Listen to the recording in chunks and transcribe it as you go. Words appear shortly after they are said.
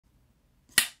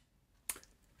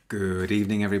Good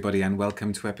evening, everybody, and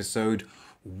welcome to episode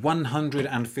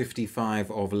 155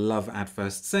 of Love at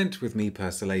First Scent with me,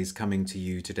 Persolaise, coming to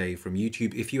you today from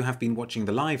YouTube. If you have been watching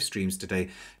the live streams today,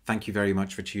 thank you very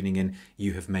much for tuning in.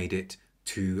 You have made it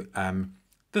to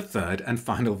the third and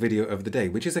final video of the day,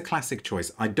 which is a classic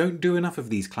choice. I don't do enough of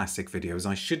these classic videos.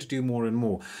 I should do more and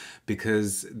more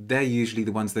because they're usually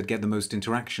the ones that get the most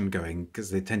interaction going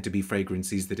because they tend to be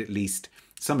fragrances that at least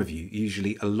some of you,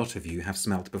 usually a lot of you, have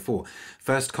smelt before.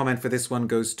 First comment for this one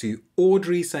goes to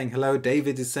Audrey saying hello.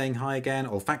 David is saying hi again.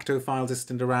 Olfactophiles is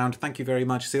still around. Thank you very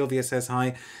much. Sylvia says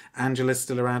hi. Angela's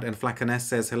still around. And Flaconess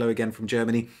says hello again from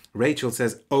Germany. Rachel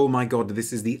says, oh my God,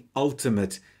 this is the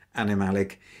ultimate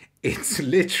animalic. It's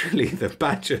literally the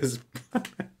badger's.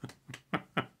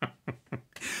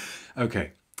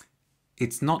 Okay.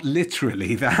 It's not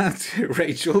literally that,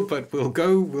 Rachel, but we'll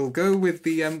go with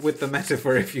the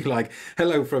metaphor if you like.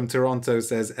 Hello from Toronto,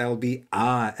 says LB.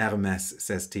 Ah, Hermes,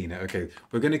 says Tina. Okay,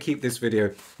 we're going to keep this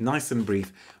video nice and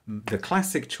brief. The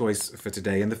classic choice for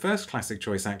today, and the first classic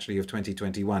choice actually of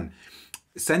 2021.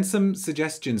 Send some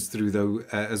suggestions through though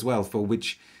as well for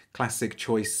which classic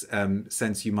choice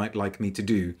scents you might like me to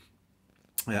do.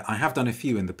 I have done a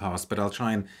few in the past, but I'll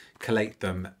try and collate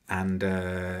them and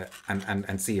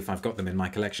see if I've got them in my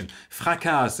collection.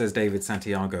 Fracas, says David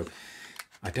Santiago.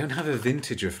 I don't have a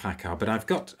vintage of Fracas, but I've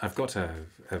got a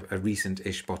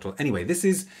recent-ish bottle. Anyway, this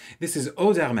is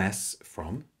Eau d'Hermes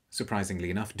from, surprisingly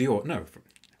enough, Dior. No,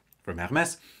 from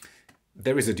Hermes.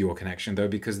 There is a Dior connection though,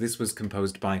 because this was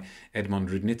composed by Edmond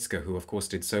Roudnitska, who of course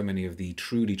did so many of the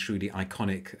truly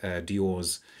iconic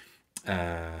Dior's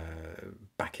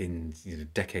back in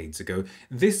decades ago.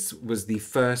 This was the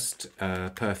first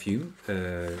perfume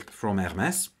from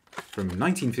Hermes from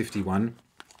 1951.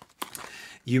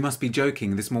 You must be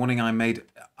joking. This morning I made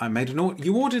an order.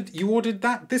 You ordered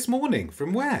that this morning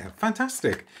from where?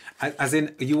 Fantastic. As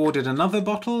in you ordered another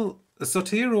bottle, a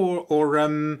sauter, or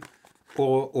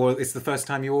it's the first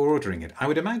time you're ordering it. I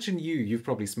would imagine you've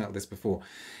probably smelt this before.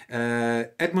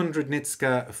 Edmond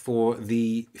Roudnitska, for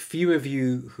the few of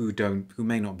you who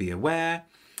may not be aware,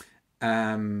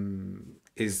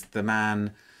 is the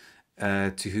man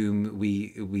to whom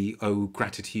we owe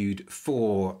gratitude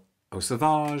for Eau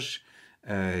Sauvage,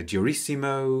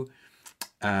 Diorissimo.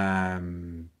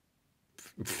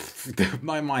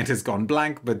 My mind has gone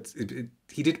blank, but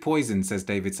he did Poison, says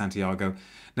David Santiago.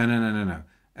 No.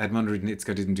 Edmond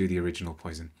Roudnitska didn't do the original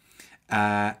Poison.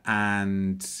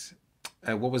 And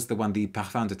what was the one? The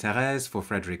Parfum de Thérèse for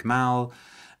Frédéric Malle.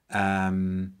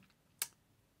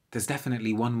 There's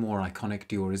definitely one more iconic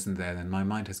Dior, isn't there? And my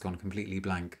mind has gone completely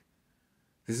blank.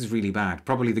 This is really bad.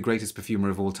 Probably the greatest perfumer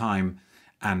of all time,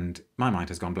 and my mind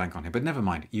has gone blank on him. But never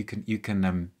mind. You can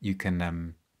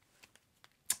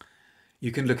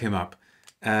look him up.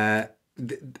 I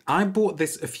bought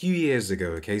this a few years ago.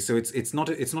 Okay, so it's not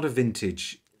a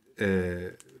vintage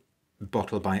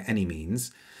bottle by any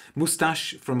means.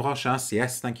 Moustache from Rochas,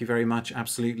 yes, thank you very much,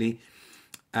 absolutely.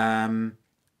 But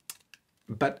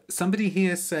somebody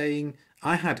here saying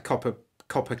I had copper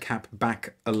cap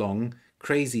back along,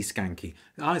 crazy skanky.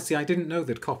 I see. I didn't know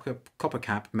that copper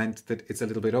cap meant that it's a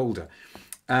little bit older.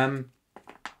 I'm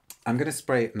going to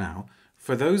spray it now.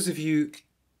 For those of you,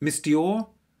 Miss Dior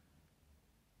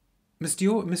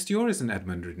isn't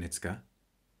Edmond Roudnitska.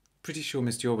 Pretty sure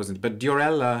Miss Dior wasn't, but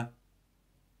Diorella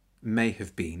may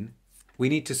have been. We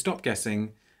need to stop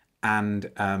guessing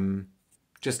and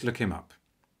just look him up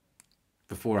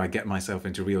before I get myself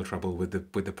into real trouble with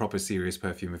the proper serious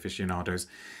perfume aficionados.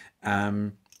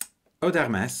 Eau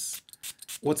d'Hermes.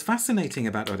 What's fascinating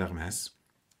about Eau d'Hermes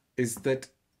is that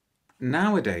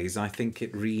nowadays I think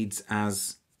it reads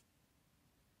as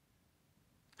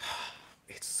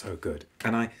it's so good.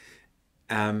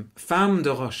 And Femme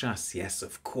de Rochas, yes,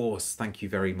 of course, thank you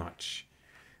very much.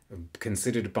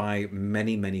 Considered by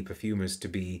many perfumers to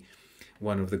be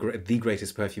one of the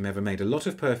greatest perfume ever made. A lot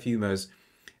of perfumers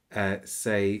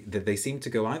say that they seem to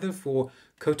go either for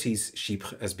Coty's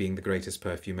Chypre as being the greatest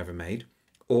perfume ever made,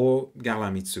 or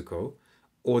Garla Mitsuko,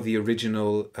 or the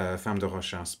original Femme de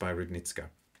Rochas by Roudnitska,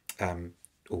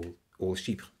 or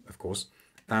Chypre, of course.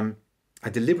 I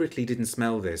deliberately didn't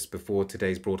smell this before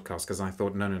today's broadcast because I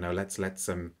thought, no, let's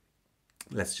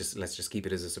just keep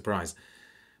it as a surprise.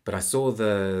 But I saw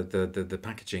the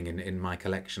packaging in my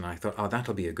collection. I thought, oh,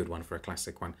 that'll be a good one for a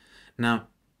classic one. Now,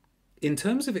 in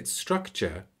terms of its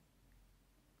structure,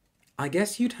 I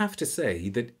guess you'd have to say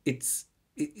that it's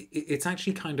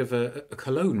actually kind of a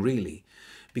cologne, really,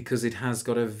 because it has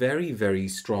got a very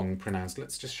strong pronounced.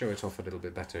 Let's just show it off a little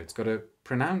bit better. It's got a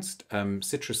pronounced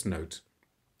citrus note,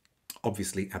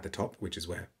 obviously at the top, which is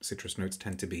where citrus notes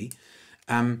tend to be.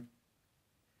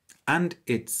 and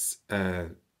it's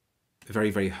very,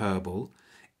 very herbal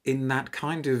in that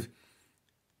kind of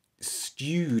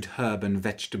stewed herb and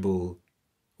vegetable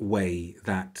way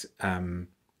that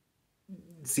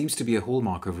seems to be a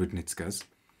hallmark of Roudnitska's.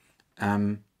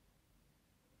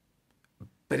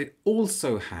 But it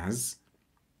also has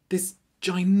this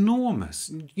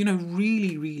ginormous, you know,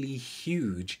 really, really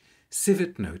huge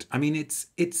civet note. I mean, it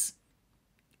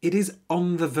is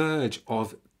on the verge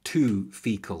of too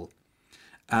fecal.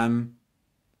 But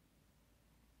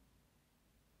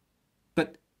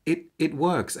it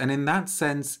works. And in that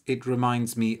sense, it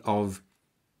reminds me of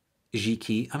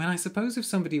Jiki. I mean, I suppose if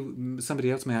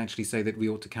somebody else may actually say that we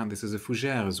ought to count this as a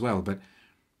fougère as well, but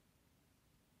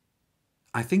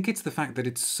I think it's the fact that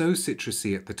it's so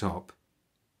citrusy at the top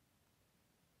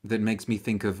that makes me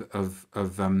think of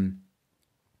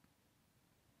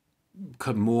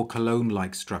more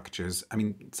cologne-like structures. I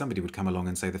mean, somebody would come along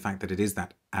and say the fact that it is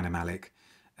that animalic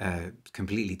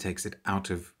completely takes it out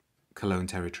of cologne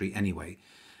territory anyway.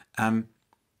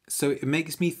 So it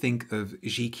makes me think of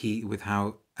Jiki with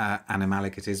how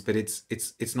animalic it is, but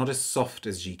it's not as soft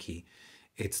as Jiki.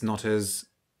 It's not as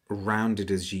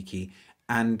rounded as Jiki.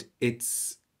 And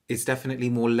it's definitely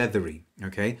more leathery,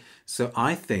 okay? So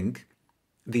I think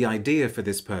the idea for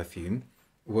this perfume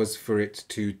was for it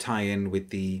to tie in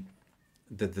with the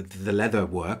leather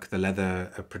work, the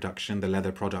leather production, the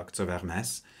leather products of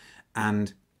Hermes.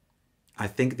 And I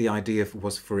think the idea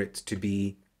was for it to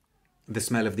be the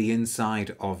smell of the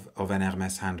inside of an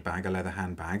Hermes handbag, a leather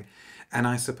handbag. And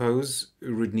I suppose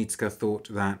Roudnitska thought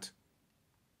that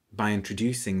by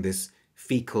introducing this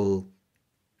fecal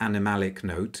animalic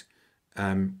note,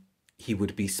 he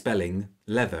would be spelling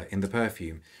leather in the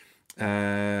perfume.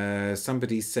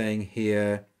 Somebody's saying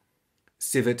here,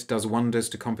 civet does wonders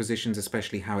to compositions,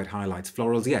 especially how it highlights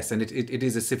florals. Yes, and it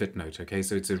is a civet note, okay?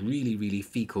 So it's a really, really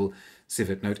fecal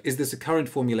civet note. Is this a current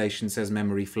formulation, says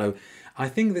Memory Flow? I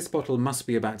think this bottle must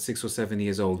be about 6 or 7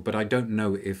 years old, but I don't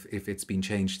know if it's been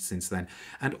changed since then.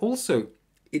 And also,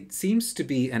 it seems to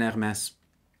be an Hermes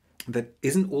that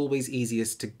isn't always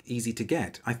easy to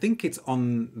get. I think it's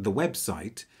on the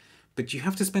website, but you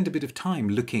have to spend a bit of time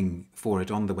looking for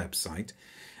it on the website.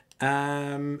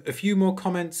 A few more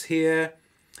comments here.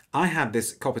 I had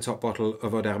this copper top bottle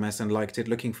of Eau d'Hermes and liked it.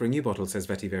 Looking for a new bottle, says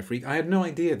Vetiver Freak. I had no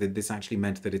idea that this actually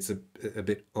meant that it's a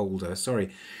bit older.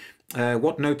 Sorry.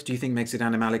 What note do you think makes it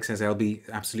animalic, says LB?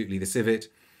 Absolutely the civet.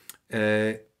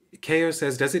 Ko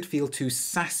says, does it feel too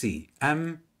sassy?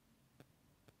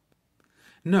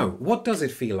 No, what does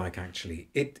it feel like actually?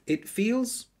 It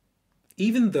feels,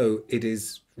 even though it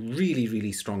is really,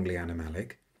 really strongly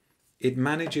animalic, it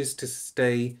manages to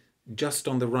stay just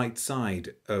on the right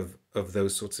side of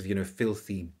those sorts of, you know,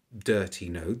 filthy, dirty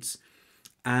notes.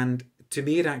 And to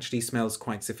me, it actually smells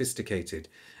quite sophisticated.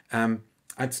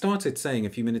 I'd started saying a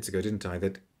few minutes ago, didn't I,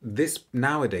 that this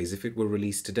nowadays, if it were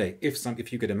released today,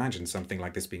 if you could imagine something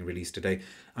like this being released today,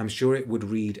 I'm sure it would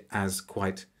read as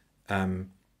quite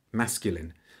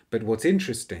masculine. But what's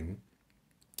interesting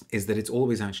is that it's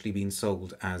always actually been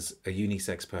sold as a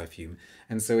unisex perfume,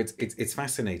 and so it's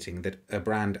fascinating that a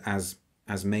brand as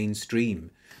mainstream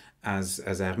as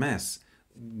Hermes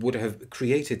would have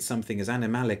created something as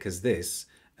animalic as this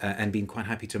and been quite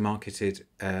happy to market it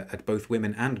at both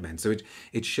women and men. So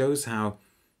it shows how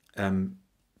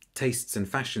tastes and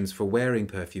fashions for wearing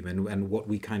perfume and what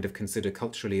we kind of consider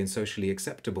culturally and socially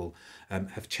acceptable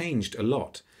have changed a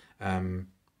lot.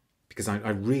 Because I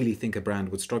really think a brand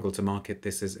would struggle to market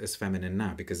this as feminine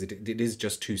now, because it is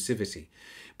just too civety.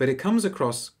 But it comes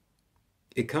across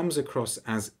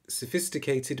as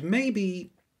sophisticated,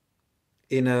 maybe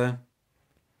in a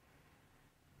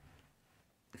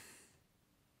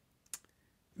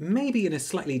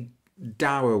slightly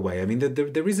dour way. I mean,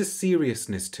 there is a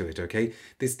seriousness to it, okay?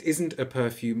 This isn't a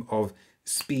perfume of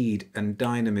speed and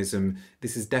dynamism.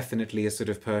 This is definitely a sort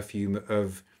of perfume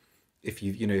of, if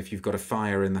you've got a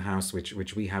fire in the house,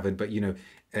 which we haven't, but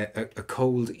a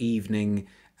cold evening,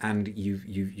 and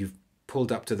you've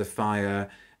pulled up to the fire,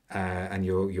 and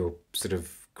you're sort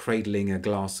of cradling a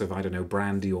glass of, I don't know,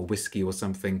 brandy or whiskey or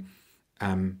something,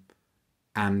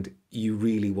 and you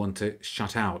really want to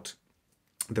shut out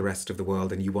the rest of the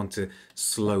world, and you want to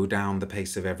slow down the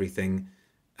pace of everything.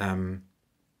 But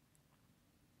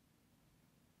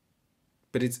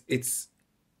it's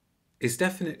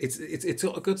definite. It's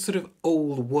a good sort of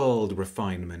old world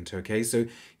refinement. Okay, so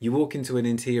you walk into an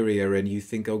interior and you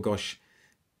think, oh gosh,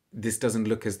 this doesn't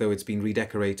look as though it's been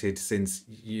redecorated since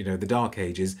the Dark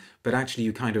Ages, but actually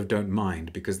you kind of don't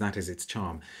mind, because that is its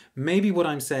charm. Maybe what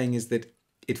I'm saying is that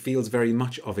it feels very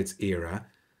much of its era,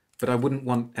 but I wouldn't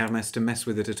want Hermes to mess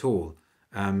with it at all.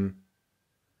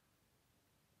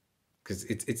 because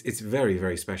it's very,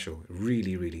 very special,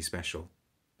 really, really special.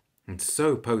 And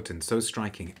so potent, so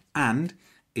striking. And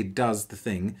it does the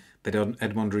thing that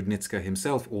Edmond Roudnitska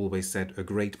himself always said a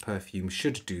great perfume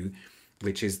should do,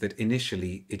 which is that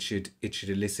initially it should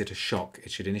elicit a shock.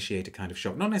 It should initiate a kind of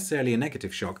shock. Not necessarily a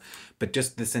negative shock, but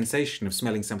just the sensation of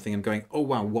smelling something and going, oh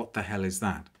wow, what the hell is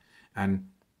that?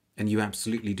 And you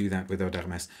absolutely do that with Eau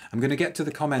d'Hermes. I'm going to get to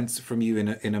the comments from you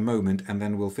in a moment, and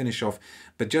then we'll finish off.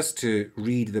 But just to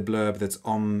read the blurb that's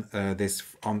on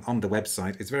on the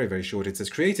website, it's very, very short. It says,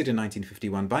 created in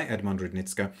 1951 by Edmond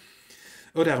Roudnitska,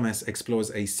 Eau d'Hermes explores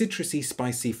a citrusy,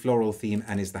 spicy, floral theme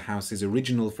and is the house's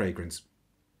original fragrance.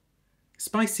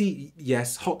 Spicy,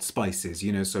 yes, hot spices,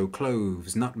 you know, so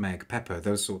cloves, nutmeg, pepper,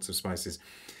 those sorts of spices.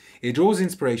 It draws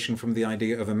inspiration from the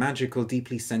idea of a magical,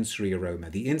 deeply sensory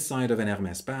aroma, the inside of an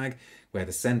Hermes bag, where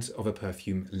the scent of a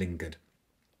perfume lingered.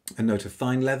 A note of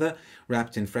fine leather,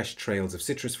 wrapped in fresh trails of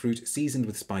citrus fruit, seasoned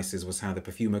with spices, was how the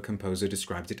perfumer-composer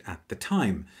described it at the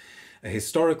time. A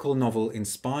historical novel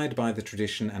inspired by the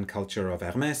tradition and culture of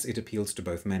Hermes, it appeals to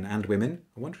both men and women.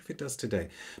 I wonder if it does today.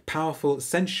 Powerful,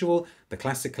 sensual, the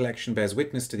classic collection bears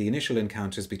witness to the initial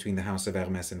encounters between the house of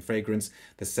Hermes and fragrance.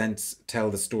 The scents tell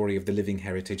the story of the living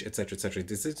heritage, etc., etc. It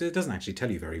doesn't actually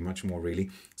tell you very much more, really.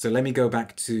 So let me go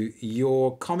back to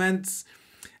your comments.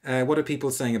 What are people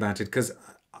saying about it? Because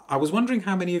I was wondering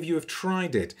how many of you have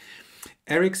tried it.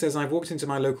 Eric says, I've walked into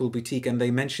my local boutique and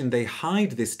they mentioned they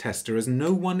hide this tester as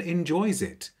no one enjoys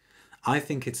it. I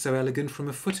think it's so elegant from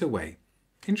a foot away.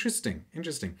 Interesting,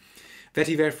 interesting.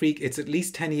 Vetiver Freak, it's at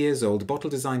least 10 years old. Bottle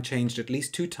design changed at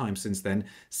least 2 times since then.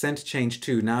 Scent changed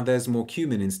too. Now there's more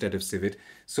cumin instead of civet.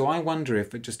 So I wonder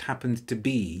if it just happened to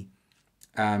be,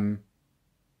 if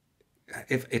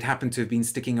it happened to have been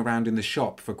sticking around in the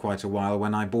shop for quite a while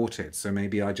when I bought it. So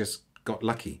maybe I just got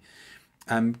lucky.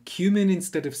 Cumin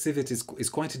instead of civet is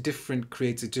quite a different,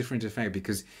 creates a different effect,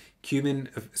 because cumin,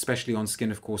 especially on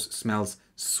skin, of course, smells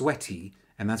sweaty,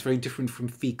 and that's very different from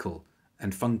fecal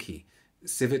and funky.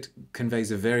 Civet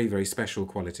conveys a very, very special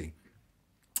quality.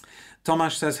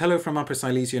 Tomasz says, hello from Upper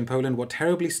Silesia in Poland. What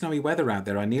terribly snowy weather out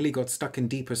there. I nearly got stuck in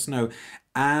deeper snow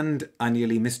and I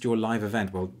nearly missed your live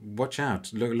event. Well, watch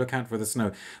out. Look out for the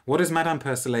snow. What does Madame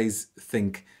Persolaise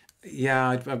think?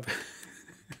 Yeah,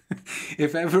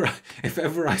 if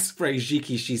ever I spray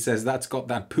Jiki, she says that's got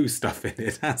that poo stuff in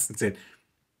it, hasn't it?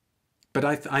 But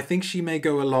I think she may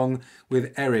go along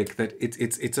with Eric that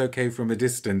it's okay from a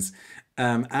distance.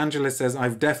 Angela says,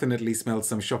 I've definitely smelled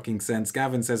some shocking scents.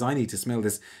 Gavin says, I need to smell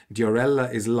this.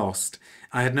 Diorella is lost.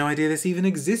 I had no idea this even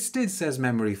existed, says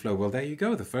Memory Flow. Well, there you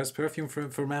go. The first perfume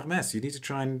from Hermes. You need to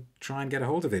try and get a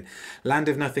hold of it. Land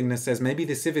of Nothingness says, maybe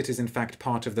the civet is in fact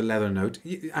part of the leather note.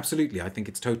 Absolutely. I think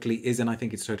it's totally is, and I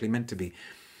think it's totally meant to be.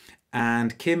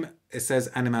 And Kim says,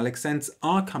 animalic scents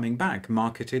are coming back,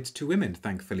 marketed to women,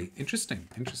 thankfully. Interesting,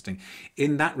 interesting.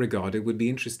 In that regard, it would be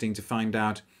interesting to find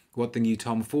out what the new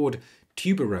Tom Ford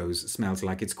tuberose smells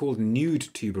like. It's called nude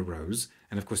tuberose,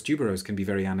 and of course tuberose can be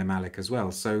very animalic as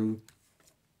well. So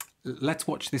let's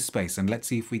watch this space and let's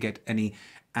see if we get any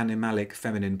animalic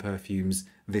feminine perfumes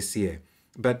this year.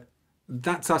 But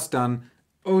that's us done.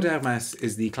 Eau d'Hermes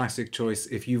is the classic choice.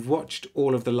 If you've watched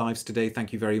all of the lives today,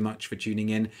 thank you very much for tuning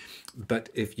in. But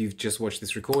if you've just watched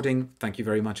this recording, thank you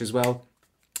very much as well.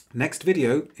 Next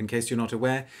video, in case you're not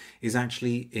aware, is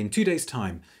actually in 2 days'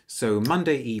 time. So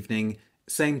Monday evening,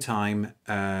 same time.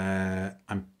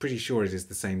 I'm pretty sure it is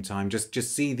the same time. Just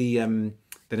see the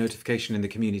notification in the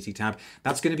community tab.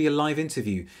 That's going to be a live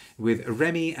interview with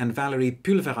Remy and Valerie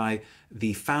Pulveray,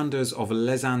 the founders of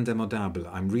Les Indemodables.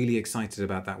 I'm really excited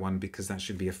about that one because that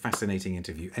should be a fascinating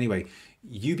interview. Anyway,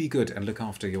 you be good and look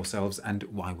after yourselves, and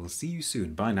I will see you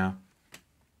soon. Bye now.